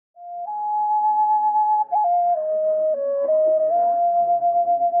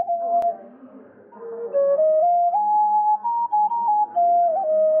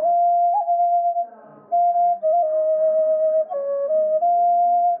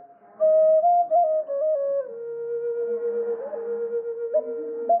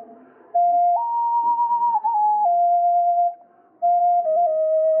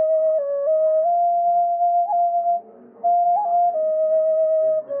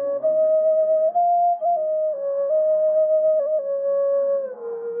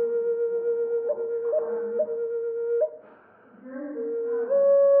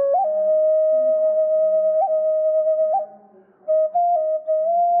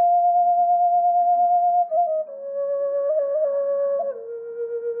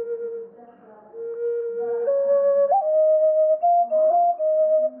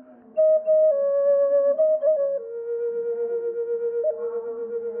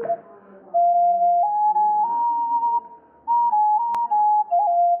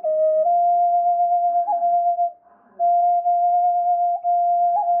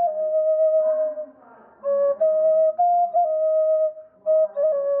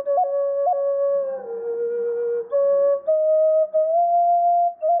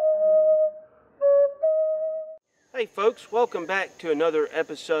folks, welcome back to another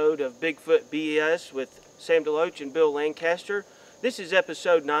episode of Bigfoot BS with Sam DeLoach and Bill Lancaster. This is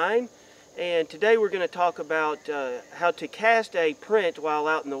episode 9, and today we're going to talk about how to cast a print while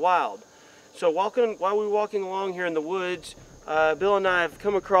out in the wild. So while we're walking along here in the woods, Bill and I have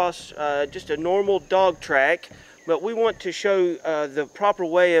come across just a normal dog track, but we want to show the proper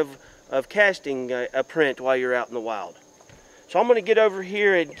way of casting a print while you're out in the wild. So I'm going to get over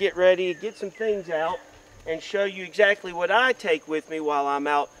here and get ready, get some things out, and show you exactly what I take with me while I'm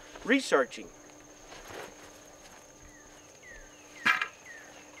out researching.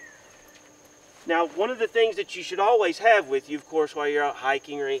 Now, one of the things that you should always have with you, of course, while you're out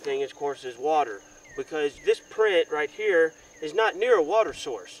hiking or anything, of course, is water. Because this print right here is not near a water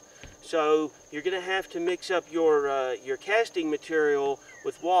source. So you're going to have to mix up your casting material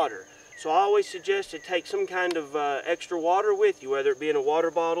with water. So I always suggest to take some kind of extra water with you, whether it be in a water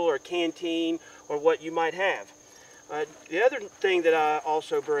bottle or a canteen or what you might have. The other thing that I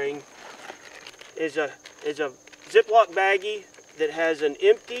also bring is a Ziploc baggie that has an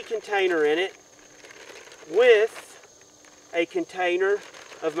empty container in it with a container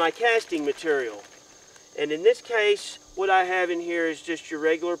of my casting material. And in this case, what I have in here is just your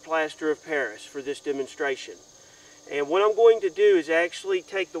regular plaster of Paris for this demonstration. And what I'm going to do is actually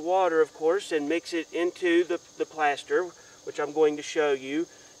take the water, of course, and mix it into the plaster, which I'm going to show you,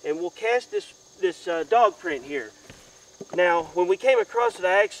 and we'll cast this dog print here. Now, when we came across it,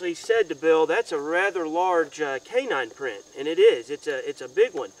 I actually said to Bill, that's a rather large canine print, and it is. It's a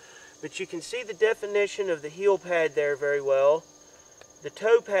big one. But you can see the definition of the heel pad there very well, the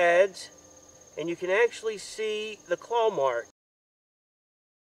toe pads, and you can actually see the claw mark.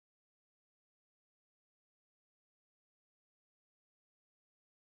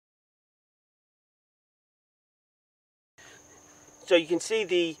 So you can see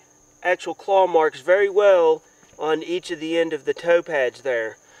the actual claw marks very well on each of the end of the toe pads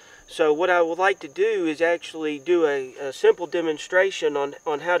there. So what I would like to do is actually do a simple demonstration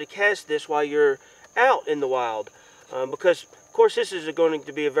on how to cast this while you're out in the wild. Because of course this is going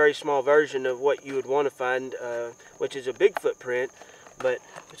to be a very small version of what you would want to find, which is a Bigfoot print. But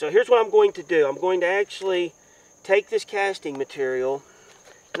so here's what I'm going to do. I'm going to actually take this casting material,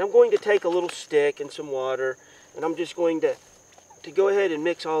 and I'm going to take a little stick and some water, and I'm just going to go ahead and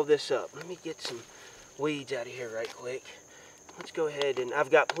mix all this up. Let me get some weeds out of here right quick. Let's go ahead, and I've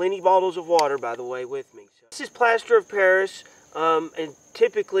got plenty bottles of water, by the way, with me. So, this is plaster of Paris, and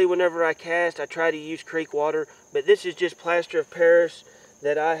typically whenever I cast, I try to use creek water, but this is just plaster of Paris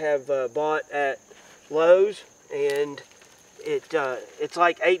that I have bought at Lowe's, and it's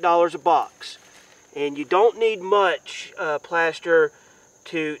like $8 a box. And you don't need much plaster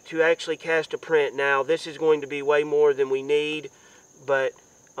to actually cast a print. Now, this is going to be way more than we need, but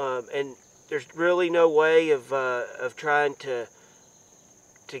and there's really no way of trying to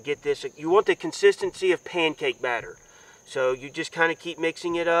get this. You want the consistency of pancake batter, so you just kind of keep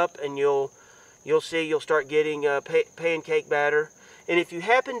mixing it up, and you'll see you'll start getting pancake batter. And if you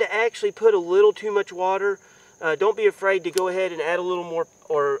happen to actually put a little too much water, don't be afraid to go ahead and add a little more,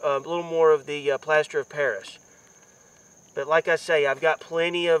 or a little more of the plaster of Paris. But like I say, I've got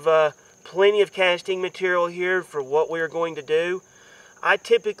plenty of casting material here for what we're going to do. I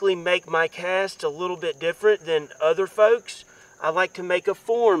typically make my casts a little bit different than other folks. I like to make a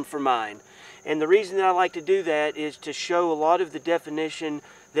form for mine. And the reason that I like to do that is to show a lot of the definition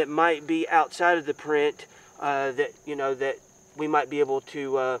that might be outside of the print, that we might be able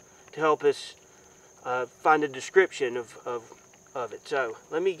to help us find a description of it. So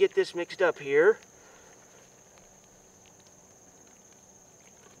let me get this mixed up here.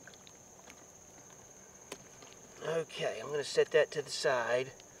 Okay, I'm going to set that to the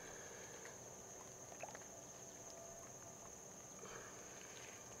side.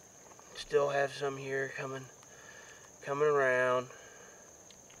 Still have some here coming around.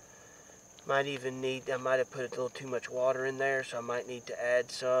 I might have put a little too much water in there, so I might need to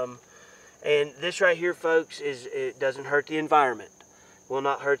add some. And this right here, folks, it doesn't hurt the environment. Will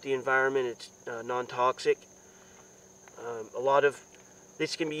not hurt the environment. It's non-toxic.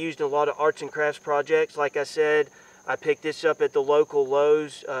 This can be used in a lot of arts and crafts projects. Like I said, I picked this up at the local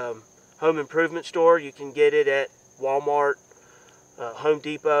Lowe's home improvement store. You can get it at Walmart, Home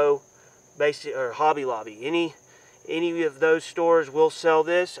Depot, or Hobby Lobby. Any of those stores will sell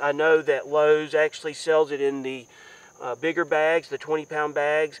this. I know that Lowe's actually sells it in the bigger bags, the 20-pound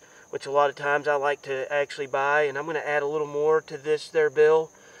bags, which a lot of times I like to actually buy. And I'm going to add a little more to this there,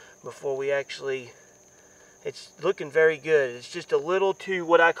 Bill, before we actually... It's looking very good. It's just a little too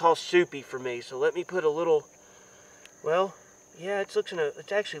what I call soupy for me. So let me put a little, well, yeah, it's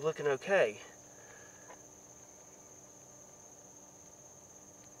actually looking okay.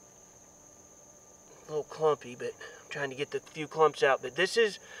 clumpy, but I'm trying to get the few clumps out. But this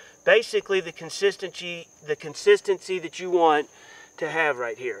is basically the consistency that you want to have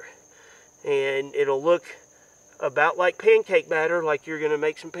right here. And it'll look about like pancake batter, like you're going to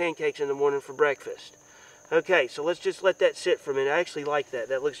make some pancakes in the morning for breakfast. Okay, so let's just let that sit for a minute. I actually like that.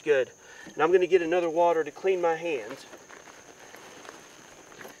 That looks good. And I'm going to get another water to clean my hands,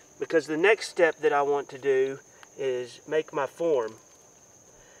 because the next step that I want to do is make my form.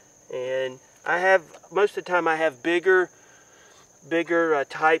 And I have, most of the time I have bigger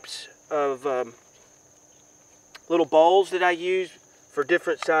types of little bowls that I use for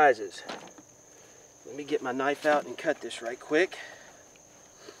different sizes. Let me get my knife out and cut this right quick.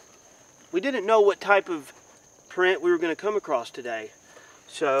 We didn't know what type of print we were going to come across today,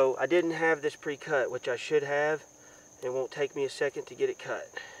 so I didn't have this pre-cut, which I should have. It won't take me a second to get it cut.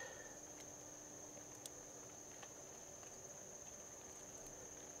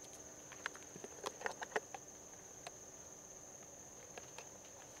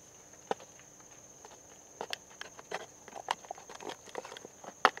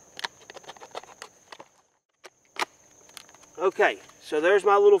 Okay, so there's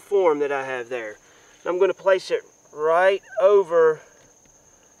my little form that I have there. I'm going to place it right over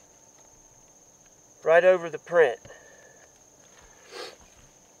the print.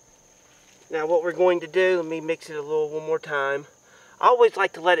 Now what we're going to do, let me mix it one more time. I always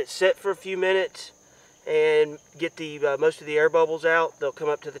like to let it sit for a few minutes and get the most of the air bubbles out. They'll come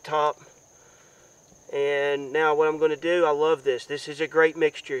up to the top. And now what I'm going to do, I love this. This is a great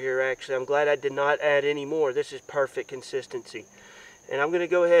mixture here, actually. I'm glad I did not add any more. This is perfect consistency. And I'm going to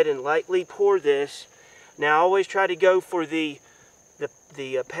go ahead and lightly pour this. Now I always try to go for the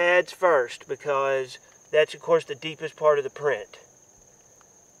pads first, because that's of course the deepest part of the print.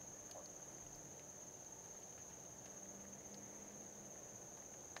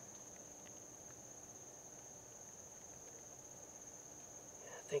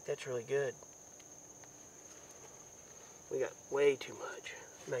 I think that's really good. We got way too much,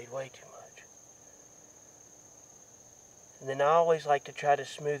 made way too much. And then I always like to try to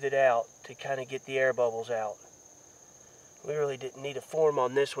smooth it out to kind of get the air bubbles out. We really didn't need a form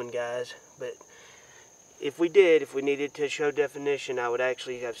on this one, guys, but if we needed to show definition, I would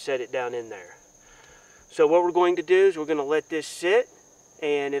actually have set it down in there. So what we're going to do is we're going to let this sit,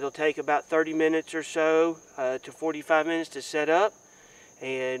 and it'll take about 30 minutes or so to 45 minutes to set up.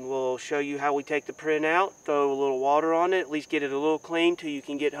 And we'll show you how we take the print out, throw a little water on it, at least get it a little clean till you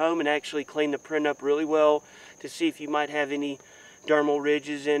can get home and actually clean the print up really well to see if you might have any dermal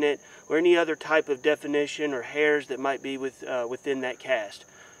ridges in it or any other type of definition or hairs that might be within that cast.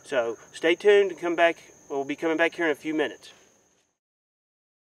 So stay tuned and come back. We'll be coming back here in a few minutes.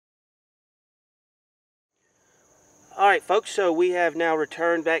 Alright folks, so we have now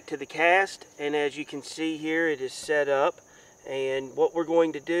returned back to the cast, and as you can see here, it is set up. And what we're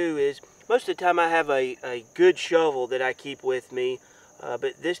going to do is, most of the time I have a good shovel that I keep with me,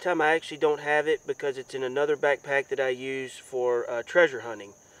 but this time I actually don't have it because it's in another backpack that I use for treasure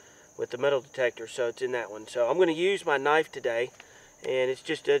hunting with the metal detector, so it's in that one. So I'm going to use my knife today, and it's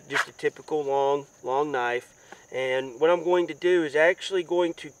just a typical long knife. And what I'm going to do is actually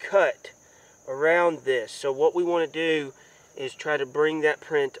going to cut around this. So what we want to do is try to bring that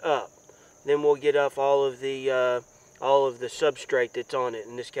print up. Then we'll get off all of the substrate that's on it.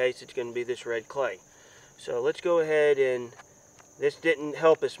 In this case, it's going to be this red clay. So let's go ahead, and this didn't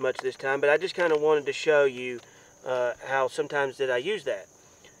help us much this time, but I just kind of wanted to show you how sometimes that I use that.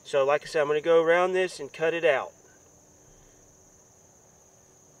 So like I said, I'm going to go around this and cut it out.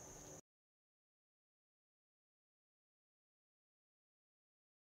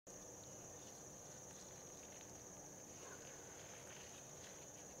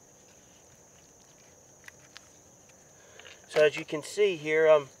 So as you can see here,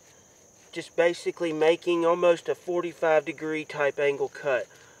 I'm just basically making almost a 45-degree type angle cut.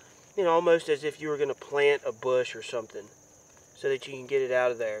 You know, almost as if you were going to plant a bush or something, so that you can get it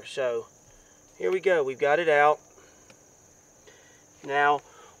out of there. So here we go, we've got it out. Now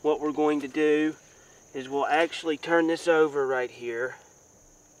what we're going to do is we'll actually turn this over right here,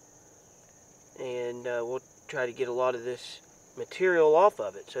 and we'll try to get a lot of this material off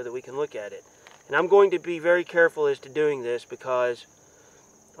of it so that we can look at it. And I'm going to be very careful as to doing this, because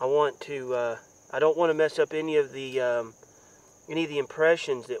I don't want to mess up any of the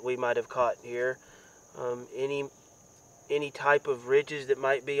impressions that we might have caught here, any type of ridges that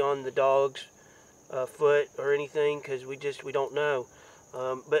might be on the dog's foot or anything, because we don't know.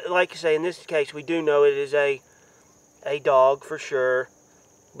 But like I say, in this case, we do know it is a dog for sure.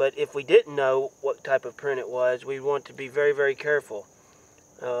 But if we didn't know what type of print it was, we want to be very, very careful.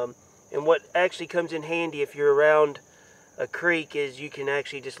 And what actually comes in handy if you're around a creek is you can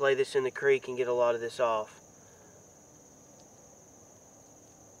actually just lay this in the creek and get a lot of this off.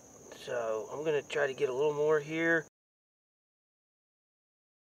 So I'm going to try to get a little more here.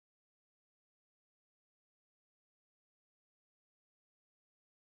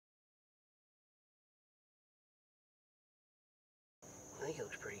 I think it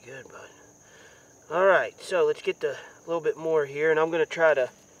looks pretty good, bud. Alright, so let's get a little bit more here, and I'm going to try to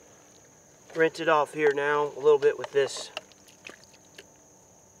rinse it off here now a little bit with this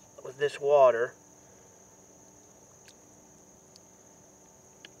water.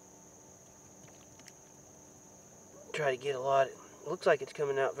 Try to get a lot. It looks like it's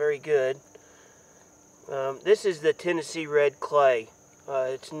coming out very good. This is the Tennessee red clay.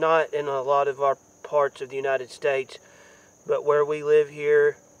 It's not in a lot of our parts of the United States, but where we live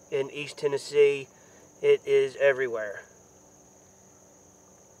here in East Tennessee, it is everywhere.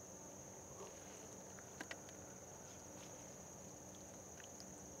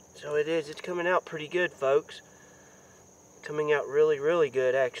 So it's coming out pretty good, folks. Coming out really, really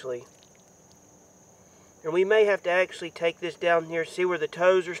good, actually. And we may have to actually take this down here. See where the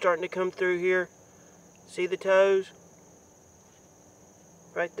toes are starting to come through here? See the toes?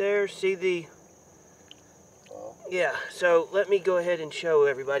 Right there. See the... Yeah, so let me go ahead and show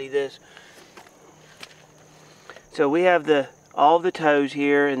everybody this. So we have all the toes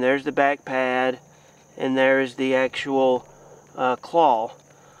here, and there's the back pad, and there's the actual claw.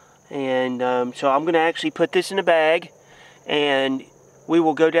 And so I'm going to actually put this in a bag, and we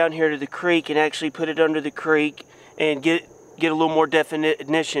will go down here to the creek and actually put it under the creek and get a little more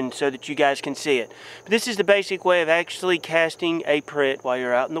definition so that you guys can see it. But this is the basic way of actually casting a print while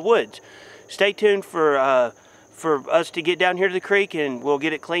you're out in the woods. Stay tuned for us to get down here to the creek, and we'll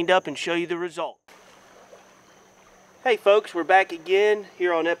get it cleaned up and show you the result. Hey folks, we're back again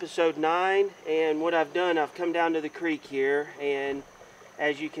here on episode 9, and what I've done, I've come down to the creek here, and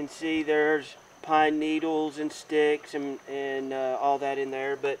as you can see, there's pine needles and sticks and all that in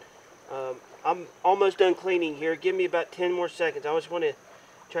there, but I'm almost done cleaning here. Give me about 10 more seconds. I just want to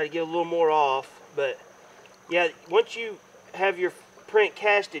try to get a little more off, but yeah, once you have your print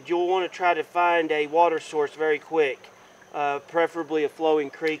casted, you'll want to try to find a water source very quick, preferably a flowing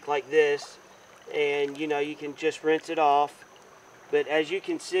creek like this, and you can just rinse it off. But as you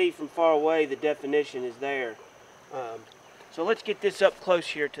can see from far away, the definition is there. So let's get this up close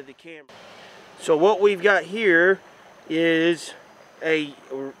here to the camera. So what we've got here is a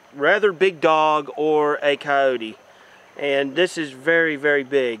rather big dog or a coyote, and this is very, very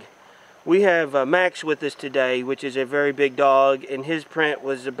big. We have Max with us today, which is a very big dog, and his print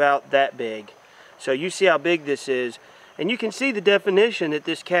was about that big. So you see how big this is, and you can see the definition that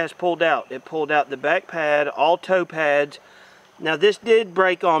this cast pulled out. It pulled out the back pad, all toe pads. Now this did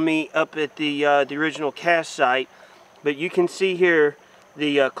break on me up at the original cast site, but you can see here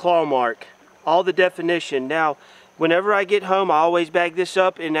the claw mark, all the definition. Now whenever I get home, I always bag this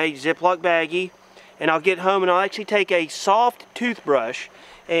up in a Ziploc baggie, and I'll get home and I'll actually take a soft toothbrush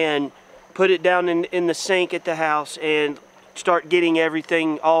and put it down in the sink at the house and start getting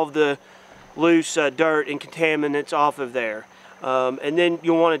everything, all of the loose dirt and contaminants off of there. And then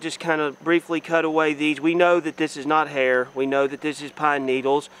you'll want to just kind of briefly cut away these. We know that this is not hair. We know that this is pine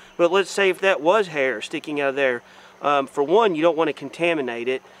needles. But let's say if that was hair sticking out of there. For one, you don't want to contaminate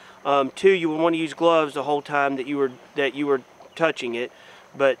it. Two, you would want to use gloves the whole time that you were touching it.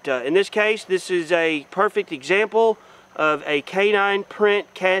 But in this case, this is a perfect example of a canine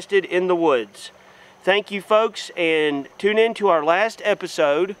print casted in the woods. Thank you, folks, and tune in to our last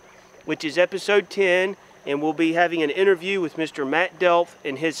episode, which is episode 10, and we'll be having an interview with Mr. Matt Delph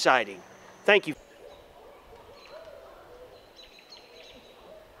and his sighting. Thank you.